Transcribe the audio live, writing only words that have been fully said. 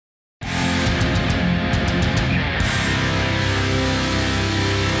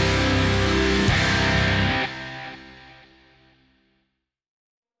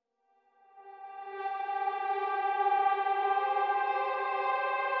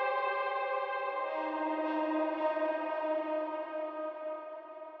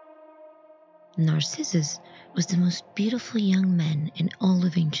Narcissus was the most beautiful young man in all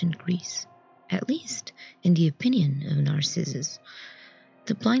of ancient Greece, at least in the opinion of Narcissus.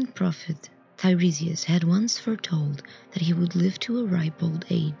 The blind prophet Tiresias had once foretold that he would live to a ripe old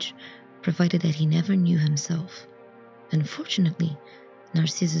age, provided that he never knew himself. Unfortunately,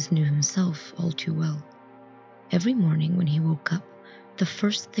 Narcissus knew himself all too well. Every morning when he woke up, the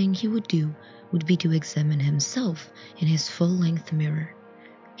first thing he would do would be to examine himself in his full-length mirror.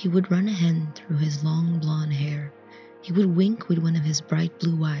 He would run a hand through his long blonde hair. He would wink with one of his bright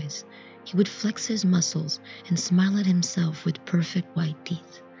blue eyes. He would flex his muscles and smile at himself with perfect white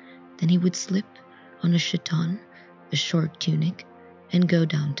teeth. Then he would slip on a chiton, a short tunic, and go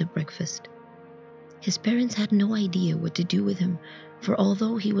down to breakfast. His parents had no idea what to do with him, for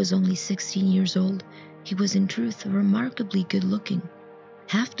although he was only 16 years old, he was in truth remarkably good-looking.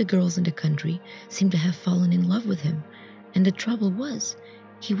 Half the girls in the country seemed to have fallen in love with him, and the trouble was,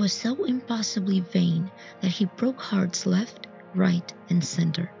 he was so impossibly vain that he broke hearts left, right, and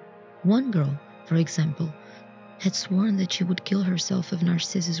center. One girl, for example, had sworn that she would kill herself if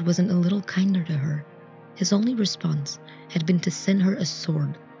Narcissus wasn't a little kinder to her. His only response had been to send her a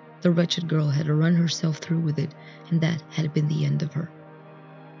sword. The wretched girl had run herself through with it, and that had been the end of her.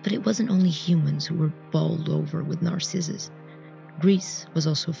 But it wasn't only humans who were bowled over with Narcissus. Greece was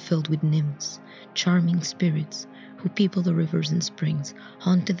also filled with nymphs, charming spirits, who peopled the rivers and springs,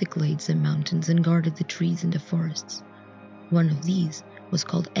 haunted the glades and mountains, and guarded the trees and the forests. One of these was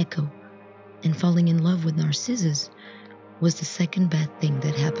called Echo, and falling in love with Narcissus was the second bad thing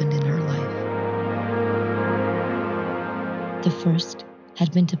that happened in her life. The first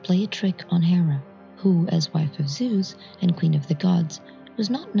had been to play a trick on Hera, who, as wife of Zeus and queen of the gods, was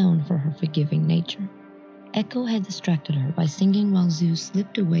not known for her forgiving nature. Echo had distracted her by singing while Zeus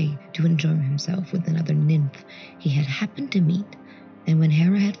slipped away to enjoy himself with another nymph he had happened to meet, and when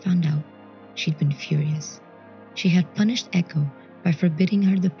Hera had found out, she'd been furious. She had punished Echo by forbidding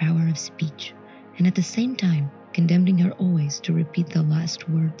her the power of speech, and at the same time condemning her always to repeat the last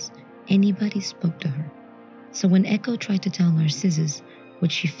words anybody spoke to her. So when Echo tried to tell Narcissus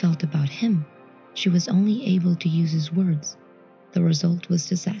what she felt about him, she was only able to use his words. The result was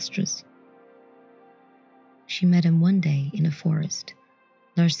disastrous. She met him one day in a forest.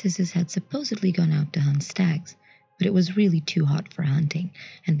 Narcissus had supposedly gone out to hunt stags, but it was really too hot for hunting,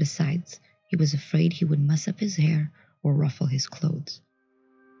 and besides, he was afraid he would muss up his hair or ruffle his clothes.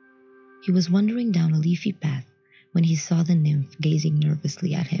 He was wandering down a leafy path when he saw the nymph gazing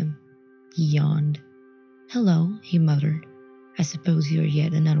nervously at him. He yawned. "Hello," he muttered. "I suppose you're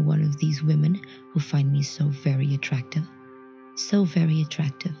yet another one of these women who find me so very attractive." "So very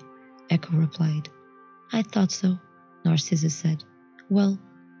attractive," Echo replied. "I thought so," Narcissus said. "Well,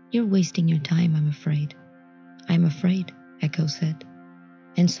 you're wasting your time, I'm afraid." "I'm afraid," Echo said.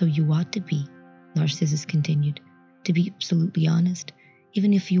 "And so you ought to be," Narcissus continued. "To be absolutely honest,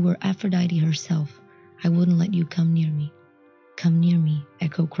 even if you were Aphrodite herself, I wouldn't let you come near me." "Come near me,"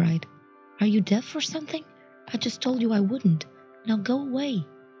 Echo cried. "Are you deaf or something? I just told you I wouldn't. Now go away."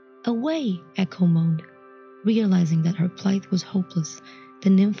 "Away," Echo moaned. Realizing that her plight was hopeless, the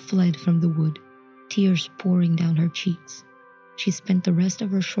nymph fled from the wood, tears pouring down her cheeks. She spent the rest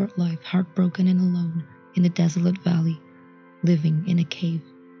of her short life heartbroken and alone in a desolate valley, living in a cave.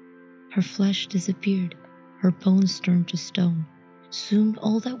 Her flesh disappeared, her bones turned to stone. Soon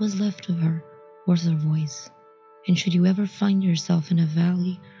all that was left of her was her voice. And should you ever find yourself in a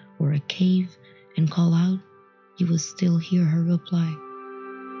valley or a cave and call out, you will still hear her reply.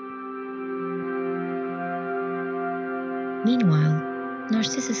 Meanwhile,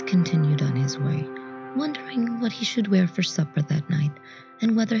 Narcissus continued on his way, wondering what he should wear for supper that night,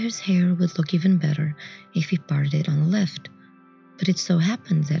 and whether his hair would look even better if he parted it on the left. But it so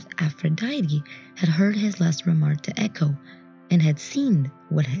happened that Aphrodite had heard his last remark to Echo, and had seen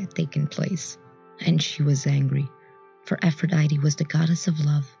what had taken place, and she was angry, for Aphrodite was the goddess of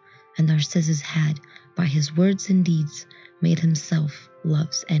love, and Narcissus had, by his words and deeds, made himself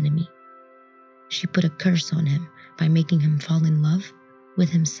love's enemy. She put a curse on him by making him fall in love with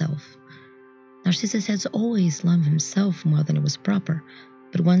himself. Narcissus had always loved himself more than it was proper,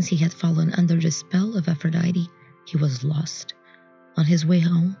 but once he had fallen under the spell of Aphrodite, he was lost. On his way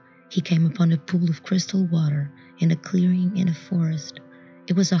home, he came upon a pool of crystal water in a clearing in a forest.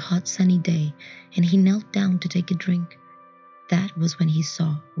 It was a hot sunny day, and he knelt down to take a drink. That was when he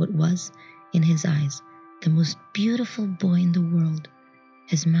saw what was, in his eyes, the most beautiful boy in the world.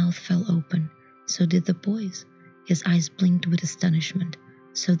 His mouth fell open, so did the boy's. His eyes blinked with astonishment,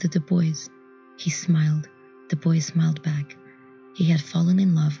 so did the boy's. He smiled. The boy smiled back. He had fallen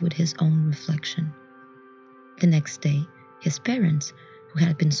in love with his own reflection. The next day, his parents, who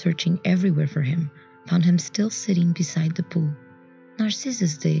had been searching everywhere for him, found him still sitting beside the pool.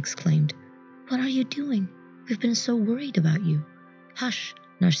 "Narcissus," they exclaimed, "what are you doing? We've been so worried about you." "Hush,"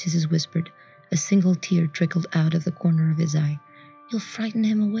 Narcissus whispered. A single tear trickled out of the corner of his eye. "You'll frighten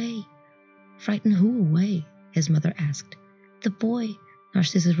him away." "Frighten who away?" his mother asked. "The boy,"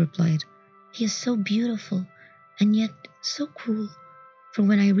 Narcissus replied. "He is so beautiful, and yet so cruel. For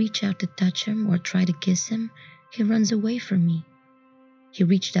when I reach out to touch him or try to kiss him, he runs away from me." He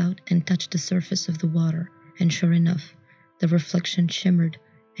reached out and touched the surface of the water, and sure enough, the reflection shimmered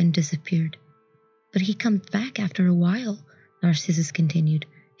and disappeared. "But he comes back after a while," Narcissus continued,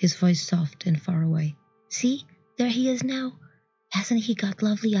 his voice soft and far away. "See, there he is now. Hasn't he got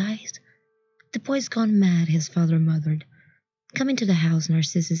lovely eyes?" "The boy's gone mad," his father muttered. "Come into the house,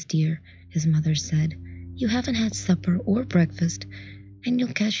 Narcissus dear," his mother said. "You haven't had supper or breakfast, and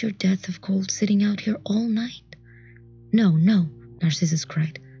you'll catch your death of cold sitting out here all night." "No, no," Narcissus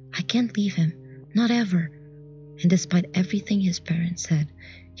cried. "I can't leave him. Not ever." And despite everything his parents said,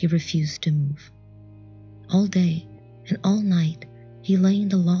 he refused to move. All day and all night he lay in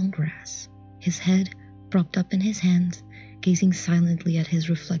the long grass, his head propped up in his hands, gazing silently at his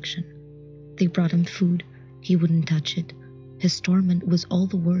reflection. They brought him food. He wouldn't touch it. His torment was all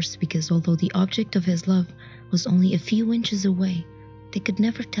the worse because although the object of his love was only a few inches away, they could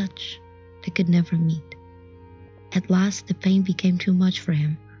never touch, they could never meet. At last the pain became too much for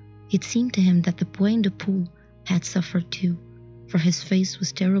him. It seemed to him that the boy in the pool had suffered too, for his face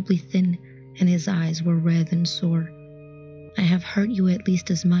was terribly thin and his eyes were red and sore. "I have hurt you at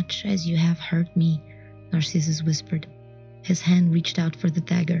least as much as you have hurt me," Narcissus whispered. His hand reached out for the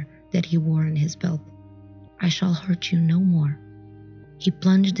dagger that he wore in his belt. "I shall hurt you no more." He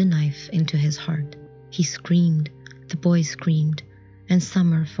plunged the knife into his heart. He screamed, the boy screamed, and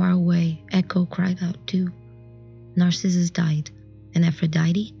somewhere far away Echo cried out too. Narcissus died, and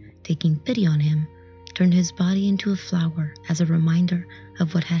Aphrodite, taking pity on him, turned his body into a flower as a reminder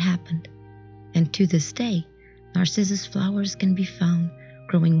of what had happened. And to this day, Narcissus flowers can be found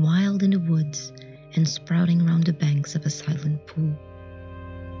growing wild in the woods and sprouting around the banks of a silent pool.